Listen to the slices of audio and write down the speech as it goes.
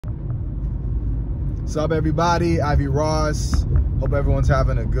What's up, everybody? Ivy Ross. Hope everyone's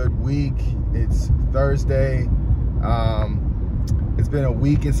having a good week. It's Thursday. It's been a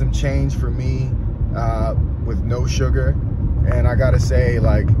week and some change for me with no sugar, and I gotta say,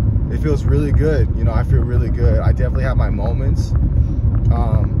 like, it feels really good. You know, I feel really good. I definitely have my moments,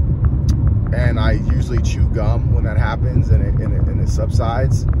 and I usually chew gum when that happens, and it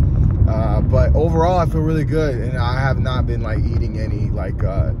subsides. But overall, I feel really good, and I have not been like eating any like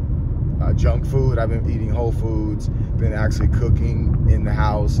junk food. I've been eating whole foods, been actually cooking in the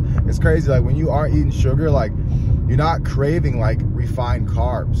house. It's crazy, like when you aren't eating sugar, like you're not craving like refined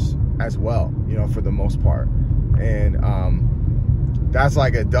carbs as well, you know, for the most part. And that's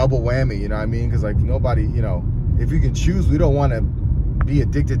like a double whammy, you know what I mean? Because like nobody, you know, if you can choose, we don't want to be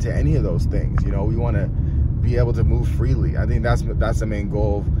addicted to any of those things, you know. We want to be able to move freely. I think that's the main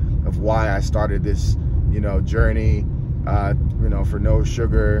goal of why I started this, you know, journey, you know, for no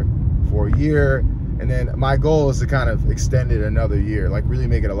sugar for a year. And then my goal is to kind of extend it another year, like really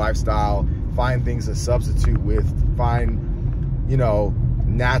make it a lifestyle, find things to substitute with, find, you know,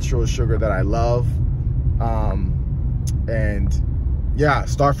 natural sugar that I love, and yeah,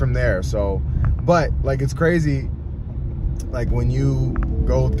 start from there. So, but like, it's crazy, like when you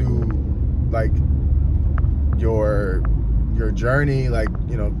go through like your journey, like,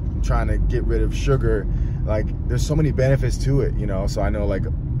 you know, trying to get rid of sugar, like there's so many benefits to it, you know. So I know like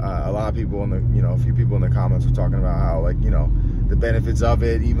a lot of people in the, you know, a few people in the comments were talking about how, like, you know, the benefits of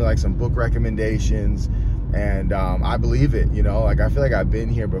it, even like some book recommendations, and I believe it, you know. Like I feel like I've been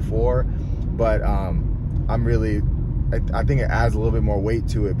here before, but I'm really, I think it adds a little bit more weight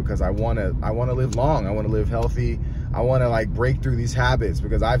to it, because I want to live long, I want to live healthy, I want to like break through these habits,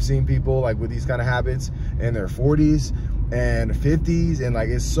 because I've seen people like with these kind of habits in their 40s and 50s, and like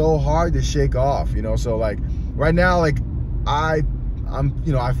it's so hard to shake off, you know. So like right now, like I'm,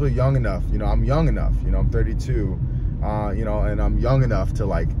 you know, I feel young enough, you know, I'm young enough, you know, I'm 32, you know, and I'm young enough to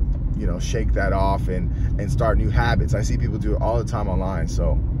like, you know, shake that off and start new habits. I see people do it all the time online.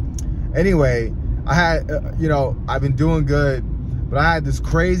 So anyway, I had, you know, I've been doing good, but I had this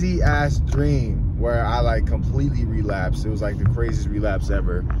crazy ass dream where I like completely relapsed. It was like the craziest relapse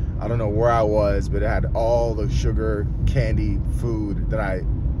ever. I don't know where I was, but it had all the sugar, candy, food that I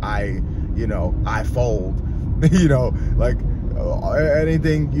you know, I fold, you know, like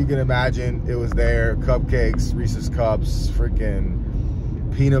anything you can imagine, it was there. Cupcakes, Reese's Cups, freaking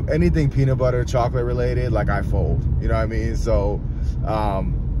anything peanut butter, chocolate related, like I fold, you know what I mean? So,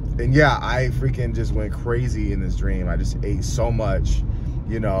 and yeah, I freaking just went crazy in this dream. I just ate so much,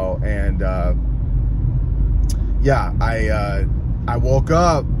 you know, and yeah, I woke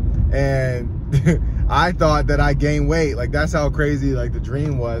up and I thought that I gained weight. Like that's how crazy like the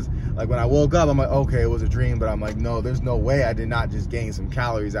dream was. Like when I woke up, I'm like, okay, it was a dream, but I'm like, no, there's no way I did not just gain some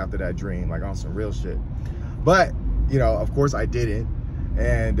calories after that dream, like on some real shit. But, you know, of course I didn't.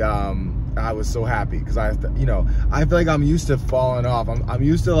 And I was so happy, because I, you know, I feel like I'm used to falling off. I'm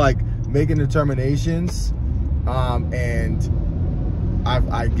used to like making determinations, and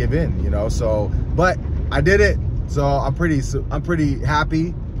I give in, you know. So, but I did it. So I'm pretty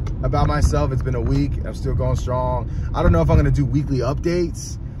happy about myself. It's been a week. I'm still going strong. I don't know if I'm gonna do weekly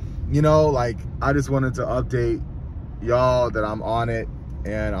updates, you know. Like I just wanted to update y'all that I'm on it,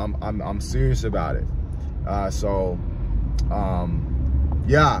 and I'm serious about it.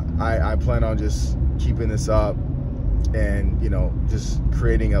 Yeah, I plan on just keeping this up, and, you know, just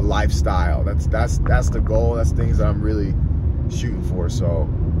creating a lifestyle. That's the goal. That's things that I'm really shooting for. So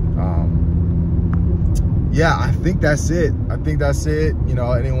yeah, I think that's it. You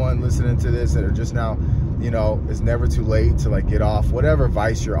know, anyone listening to this that are just now, you know, it's never too late to like get off whatever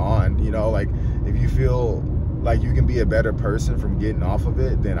vice you're on, you know. Like if you feel like you can be a better person from getting off of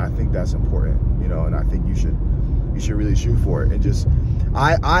it, then I think that's important, you know. And I think you should really shoot for it. And just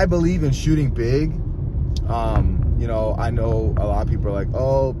I believe in shooting big. You know, I know a lot of people are like,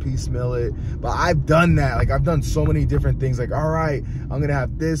 oh, piecemeal it, but I've done that. Like I've done so many different things. Like, all right, I'm gonna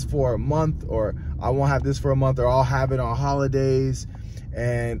have this for a month, or I won't have this for a month, or I'll have it on holidays,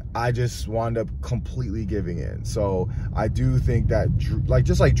 and I just wound up completely giving in. So I do think that, like,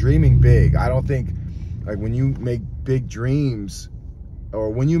 just like dreaming big, I don't think like when you make big dreams,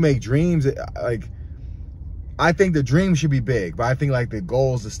 or when you make dreams, like, I think the dream should be big, but I think like the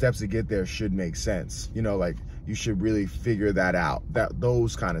goals, the steps to get there should make sense. You know, like you should really figure that out,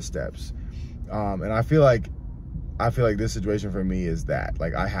 those kind of steps. And I feel like this situation for me is that,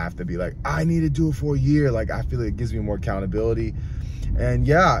 like, I have to be like, I need to do it for a year. Like, I feel like it gives me more accountability. And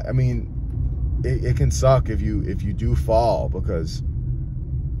yeah, I mean, it can suck if you do fall, because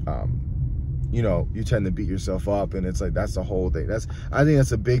you know, you tend to beat yourself up, and it's like, that's the whole thing. I think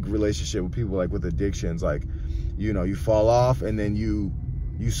that's a big relationship with people, like with addictions. Like, you know, you fall off and then you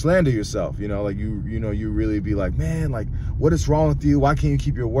slander yourself, you know, like you really be like, man, like, what is wrong with you? Why can't you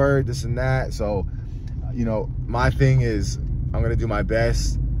keep your word? This and that. So, you know, my thing is, I'm gonna do my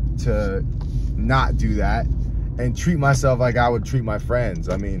best to not do that and treat myself like I would treat my friends.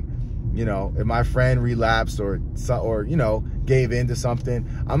 I mean, you know, if my friend relapsed or you know, gave in to something,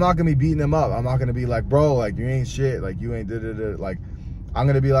 I'm not gonna be beating them up. I'm not gonna be like, bro, like, you ain't shit, like, you ain't da-da-da. Like, I'm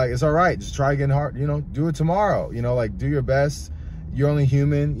gonna be like, it's all right, just try again hard, you know, do it tomorrow, you know, like, do your best. You're only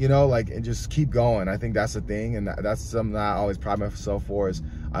human, you know, like, and just keep going. I think that's the thing, and that's something that I always pride myself for, is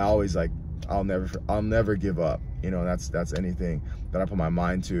I always, like, I'll never give up, you know. That's anything that I put my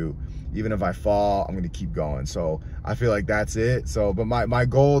mind to. Even if I fall, I'm gonna keep going. So I feel like that's it. So, but my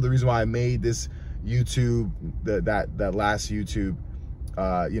goal, the reason why I made this YouTube, that last YouTube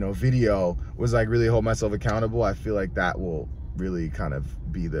you know, video, was like really hold myself accountable. I feel like that will really kind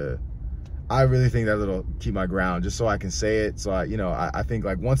of be I really think that it'll keep my ground, just so I can say it. So you know, I think,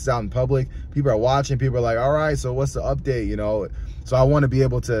 like, once it's out in public, people are watching, people are like, all right, so what's the update, you know? So I want to be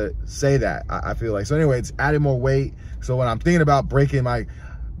able to say that. I feel like, so anyway, it's adding more weight. So when I'm thinking about breaking my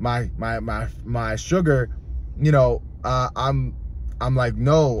sugar, you know, I'm like,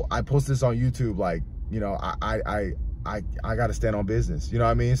 no, I post this on YouTube, like, you know, I got to stand on business, you know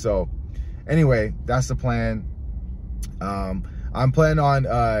what I mean? So anyway, that's the plan. I'm planning on,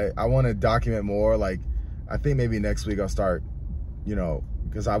 I want to document more. Like, I think maybe next week I'll start, you know,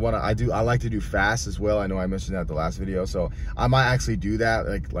 because I like to do fasts as well. I know I mentioned that the last video, so I might actually do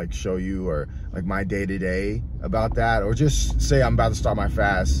that, like show you, or like my day-to-day about that, or just say I'm about to start my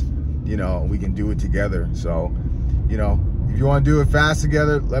fast, you know, we can do it together. So, you know, if you want to do a fast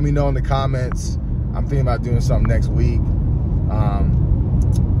together, let me know in the comments. I'm thinking about doing something next week.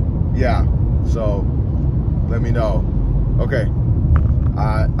 Yeah, so let me know. Okay,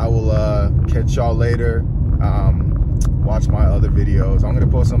 I will catch y'all later. Watch my other videos. I'm gonna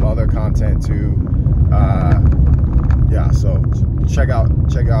post some other content too. Yeah, so check out,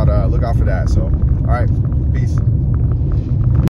 look out for that. So, all right, peace.